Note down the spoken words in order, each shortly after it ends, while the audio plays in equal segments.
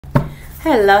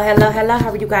Hello.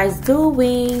 How are you guys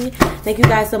doing? Thank you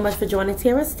guys so much for joining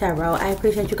Tiara's Tarot. I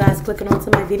appreciate you guys clicking onto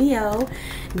my video.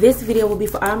 This video will be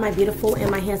for all my beautiful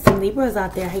and my handsome Libras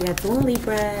out there. How you guys doing,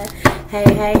 Libra?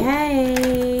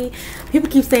 Hey. People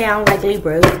keep saying I don't like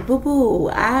Libras. Boo-boo.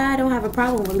 I don't have a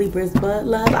problem with Libras, but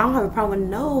love, I don't have a problem with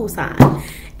no sign.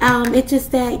 It's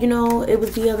just that, you know, it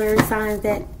was the other signs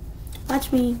that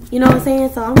watch me. You know what I'm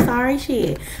saying? So I'm sorry,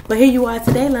 shit. But here you are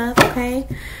today, love, okay?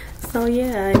 So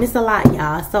yeah, and it's a lot,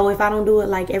 y'all. So if I don't do it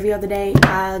like every other day,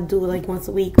 I'll do it like once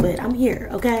a week. But I'm here,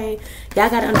 okay? Y'all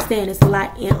gotta understand it's a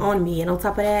lot on me. And on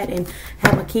top of that, and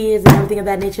have my kids and everything of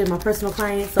that nature, my personal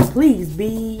clients. So please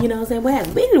be, you know what I'm saying, what have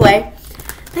you. But anyway,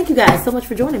 thank you guys so much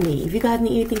for joining me. If you guys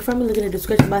need anything from me, look in the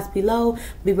description box below.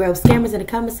 Beware of scammers in the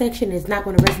comment section. It's not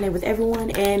going to resonate with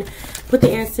everyone. And put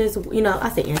the answers, you know, I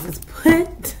say answers.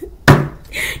 Put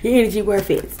your energy where it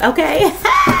fits, okay?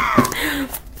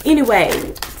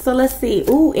 Anyway, so let's see.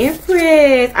 Ooh,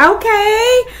 Empress.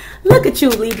 Okay. Look at you,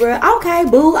 Libra. Okay,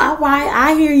 boo. All right.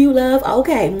 I hear you, love.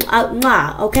 Okay.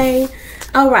 Okay.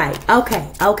 All right.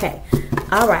 Okay.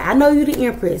 All right. I know you the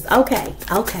Empress. Okay.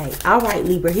 All right,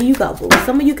 Libra. Here you go, boo.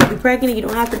 Some of you could be pregnant. You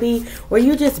don't have to be. Or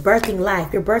you're just birthing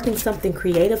life. You're birthing something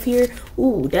creative here.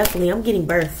 Ooh, definitely. I'm getting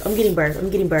birth. I'm getting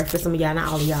birth for some of y'all. Not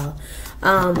all of y'all.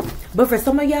 But for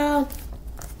some of y'all,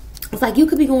 it's like you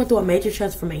could be going through a major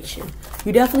transformation.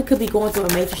 You definitely could be going through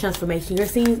a major transformation. You're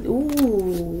seeing,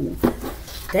 ooh,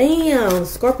 damn,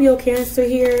 Scorpio, Cancer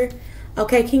here.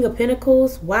 Okay, King of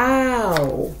Pentacles.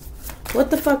 Wow. What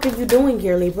the fuck are you doing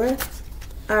here, Libra?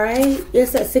 All right,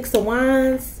 it's at 6 of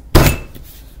Wands.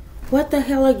 What the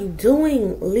hell are you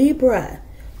doing, Libra?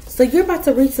 So you're about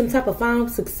to reach some type of final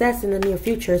success in the near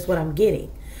future is what I'm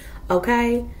getting.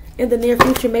 Okay? In the near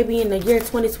future, maybe in the year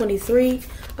 2023.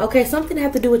 Okay, something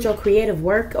have to do with your creative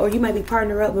work, or you might be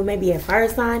partnered up with maybe a fire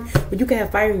sign, but you can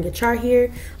have fire in your chart here.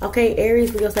 Okay,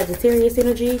 Aries, Leo, Sagittarius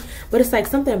energy, but it's like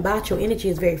something about your energy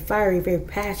is very fiery, very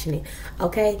passionate.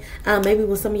 Okay, maybe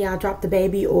when some of y'all drop the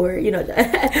baby, or you know,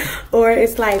 or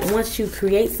it's like once you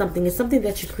create something, it's something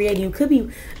that you create. You could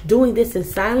be doing this in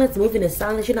silence, moving in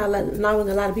silence. You're not allowing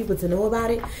a lot of people to know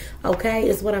about it. Okay,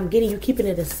 it's what I'm getting. You keeping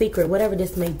it a secret, whatever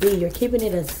this may be. You're keeping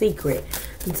it a secret.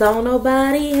 Don't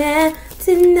nobody have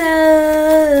to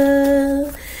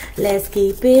know. Let's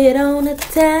keep it on the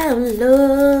down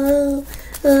low.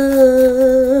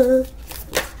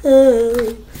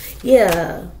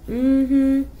 Yeah.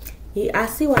 Yeah, I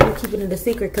see why you're keeping it a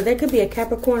secret, because there could be a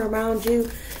Capricorn around you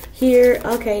here.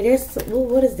 Okay, there's,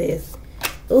 what is this?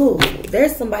 Ooh,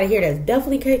 there's somebody here that's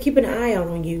definitely keeping an eye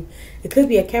on you. It could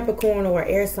be a Capricorn or an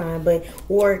air sign,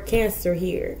 or Cancer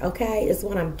here. Okay, it's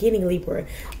what I'm getting, Libra.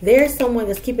 There's someone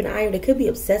that's keeping an eye on. They could be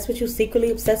obsessed with you,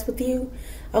 secretly obsessed with you.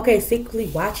 Okay, secretly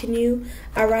watching you.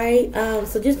 All right.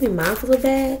 So just be mindful of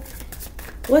that.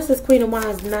 What's this Queen of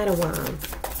Wands, Knight of Wands?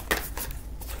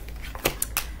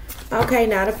 Okay,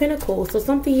 Knight of Pentacles. So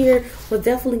something here was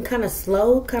definitely kind of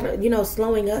slow, you know,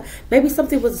 slowing up. Maybe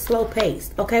something was a slow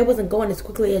pace. Okay, it wasn't going as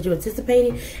quickly as you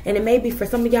anticipated. And it may be for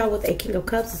some of y'all with a King of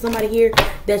Cups, or somebody here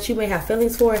that you may have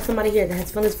feelings for, and somebody here that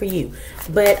has feelings for you.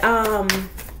 But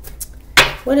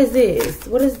what is this?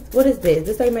 What is this?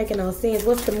 This ain't making no sense.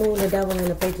 What's the Moon, the Devil, and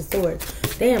the Page of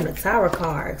Swords? Damn, the Tower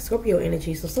card. Scorpio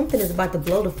energy. So something is about to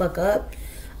blow the fuck up.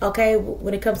 Okay,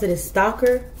 when it comes to this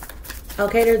stalker.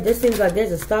 Okay, this seems like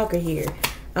there's a stalker here.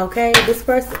 Okay, this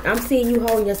person, I'm seeing you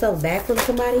holding yourself back from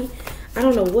somebody. I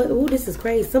don't know what. Ooh, this is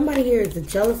crazy. Somebody here is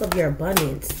jealous of your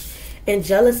abundance, and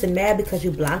jealous and mad because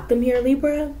you blocked them here,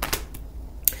 Libra.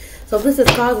 So this has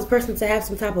caused this person to have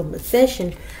some type of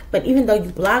obsession. But even though you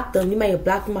blocked them, you may have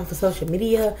blocked them off of social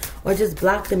media, or just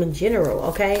blocked them in general.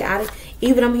 Okay,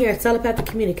 even I'm hearing telepathic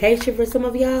communication for some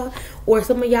of y'all, or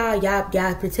some of y'all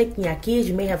protecting your kids.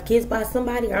 You may have kids by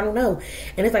somebody, I don't know,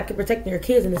 and it's like you're protecting your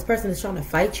kids, and this person is trying to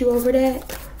fight you over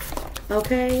that.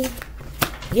 Okay,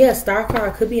 yeah, Star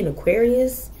card could be an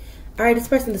Aquarius. All right, this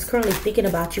person is currently thinking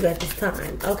about you at this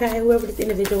time. Okay, whoever this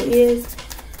individual is.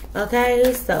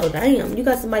 Okay, so damn, you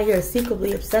got somebody here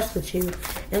secretly obsessed with you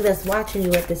and that's watching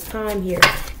you at this time here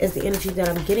is the energy that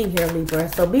I'm getting here, Libra.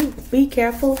 So be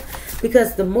careful,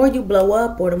 because the more you blow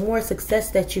up, or the more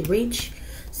success that you reach,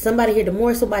 somebody here, the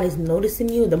more somebody's noticing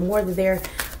you, the more that they're,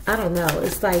 I don't know,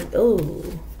 it's like,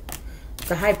 ooh,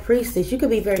 the High Priestess. You could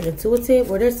be very intuitive,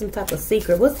 or there's some type of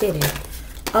secret. What's hidden?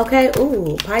 Okay,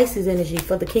 ooh, Pisces energy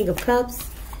for the King of Cups.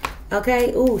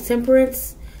 Okay, ooh,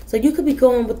 Temperance. So you could be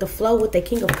going with the flow with the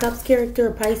King of Cups character,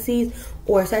 Pisces,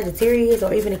 or Sagittarius,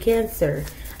 or even a Cancer,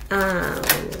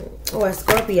 or a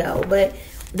Scorpio. But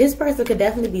this person could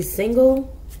definitely be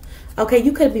single. Okay,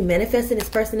 you could be manifesting this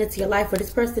person into your life, or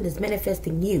this person is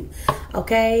manifesting you.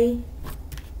 Okay.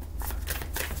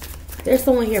 There's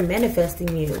someone here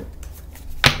manifesting you.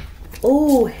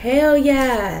 Oh, hell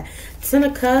yeah. 10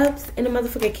 of Cups and the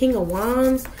motherfucking King of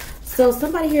Wands. So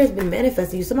somebody here has been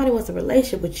manifesting you. Somebody wants a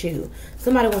relationship with you.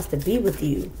 Somebody wants to be with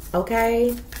you.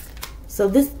 Okay? So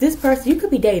this person, you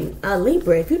could be dating a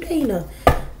Libra. If you're dating a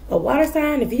water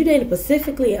sign, if you're dating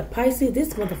specifically a Pisces,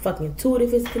 this motherfucking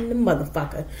intuitive is in the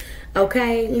motherfucker.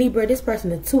 Okay? Libra, this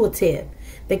person intuitive.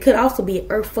 They could also be an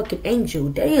earth fucking angel.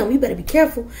 Damn, you better be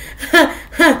careful.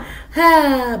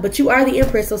 But you are the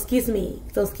Empress, so excuse me.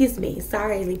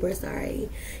 Sorry, Libra, sorry.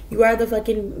 You are the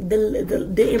fucking,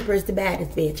 the Empress, the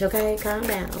baddest bitch, okay? Calm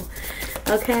down.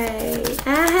 Okay.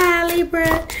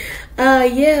 Libra.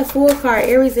 Yeah, Fool card,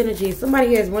 Aries energy. Somebody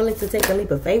here is willing to take a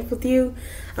leap of faith with you.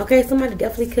 Okay, somebody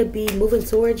definitely could be moving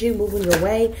towards you, moving your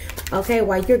way. Okay,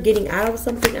 while you're getting out of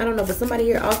something. I don't know, but somebody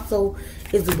here also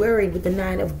is worried with the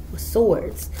 9 of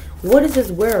Swords. What is this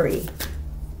worry?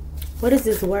 What is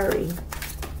this worry?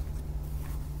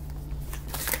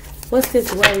 What's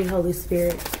this worry, Holy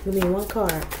Spirit? Give me one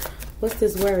card. What's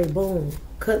this worry? Boom.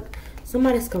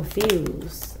 Somebody's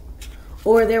confused.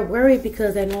 Or they're worried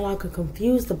because they're no longer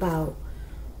confused about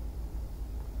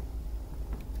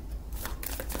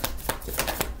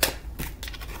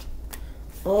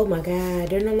oh my God,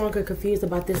 they're no longer confused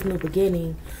about this new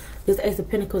beginning. This Ace of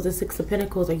Pentacles, the Six of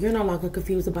Pentacles, or you're no longer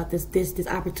confused about this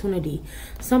opportunity.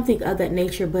 Something of that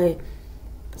nature, but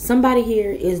somebody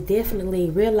here is definitely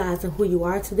realizing who you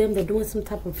are to them. They're doing some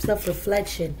type of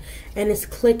self-reflection and it's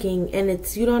clicking and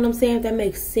it's, you know what I'm saying? That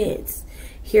makes sense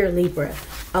here, Libra.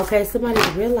 Okay, somebody's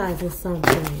realizing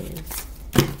something.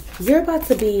 You're about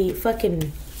to be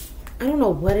fucking, I don't know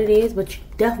what it is, but you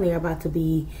definitely are about to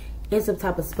be in some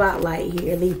type of spotlight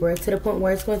here, Libra, to the point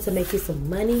where it's going to make you some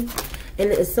money. And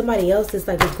it's somebody else that's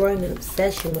like growing an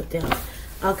obsession with them.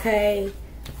 Okay.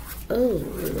 Oh,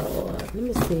 Lord. Let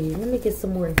me see. Let me get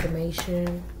some more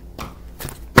information.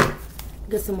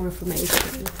 Get some more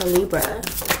information for Libra.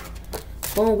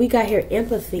 Boom, we got here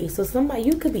empathy. So somebody,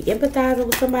 you could be empathizing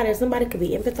with somebody, or somebody could be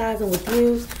empathizing with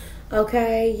you.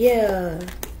 Okay, yeah.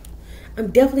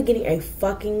 I'm definitely getting a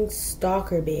fucking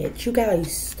stalker, bitch. You got a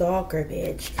stalker,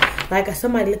 bitch. Like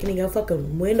somebody looking in your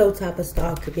fucking window type of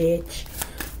stalker, bitch.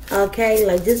 Okay,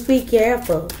 like just be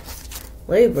careful.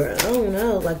 Libra, I don't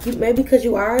know. Like you, maybe because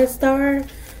you are a star,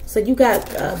 so you got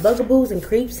bugaboos and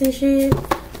creeps and shit.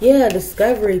 Yeah,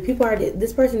 discovery. People are,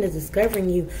 this person is discovering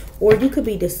you. Or you could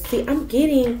be I'm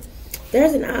getting,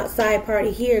 there's an outside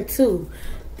party here too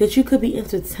that you could be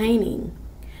entertaining.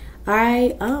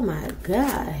 Alright, oh my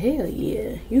God, hell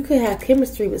yeah. You could have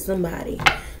chemistry with somebody.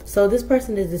 So this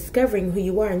person is discovering who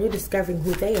you are and you're discovering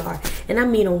who they are. And I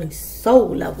mean on a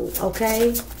soul level,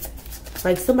 okay?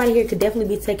 Like somebody here could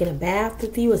definitely be taking a bath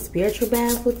with you, a spiritual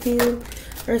bath with you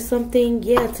or something.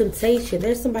 Yeah, temptation.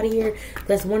 There's somebody here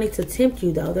that's wanting to tempt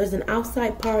you though. There's an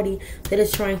outside party that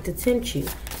is trying to tempt you,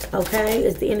 okay?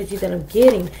 It's the energy that I'm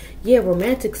getting. Yeah,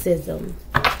 romanticism.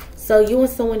 So you and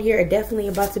someone here are definitely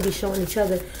about to be showing each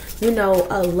other, you know,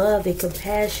 a love and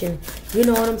compassion. You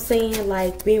know what I'm saying?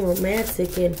 Like being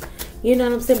romantic and, you know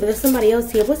what I'm saying? But there's somebody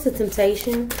else here. What's the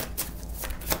temptation?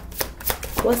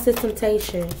 What's the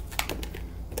temptation?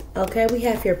 Okay, we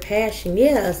have your passion.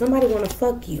 Yeah, somebody want to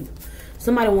fuck you.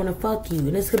 Somebody want to fuck you.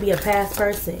 And this could be a past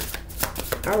person.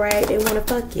 All right, they want to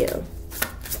fuck you.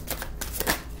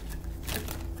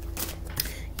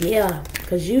 Yeah,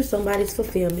 because you somebody's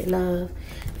fulfillment, love.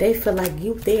 They feel like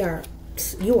you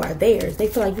are theirs. They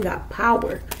feel like you got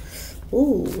power.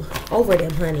 Ooh, over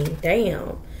them, honey.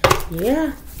 Damn.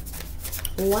 Yeah.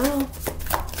 Wow.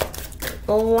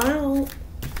 Oh, wow.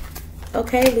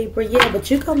 Okay, Libra. Yeah, but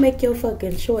you gonna make your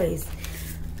fucking choice.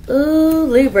 Ooh,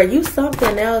 Libra, you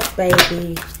something else,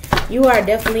 baby. You are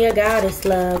definitely a goddess,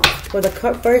 love. For the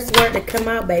first word to come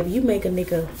out, baby, you make a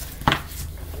nigga,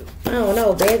 I don't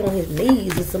know, beg on his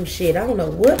knees or some shit. I don't know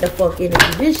what the fuck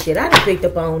energy this shit I done picked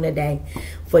up on today.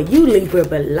 For you, Libra,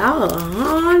 but Lord,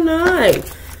 oh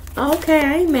no. Okay,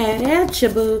 I ain't mad at you,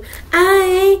 boo.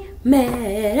 I ain't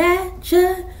mad at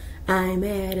you. I ain't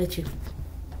mad at you.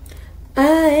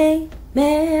 I ain't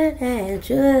mad at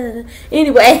you.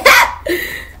 Anyway,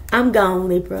 I'm gone,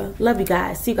 Libra. Love you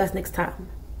guys. See you guys next time.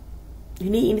 You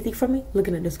need anything from me? Look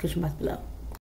in the description box below.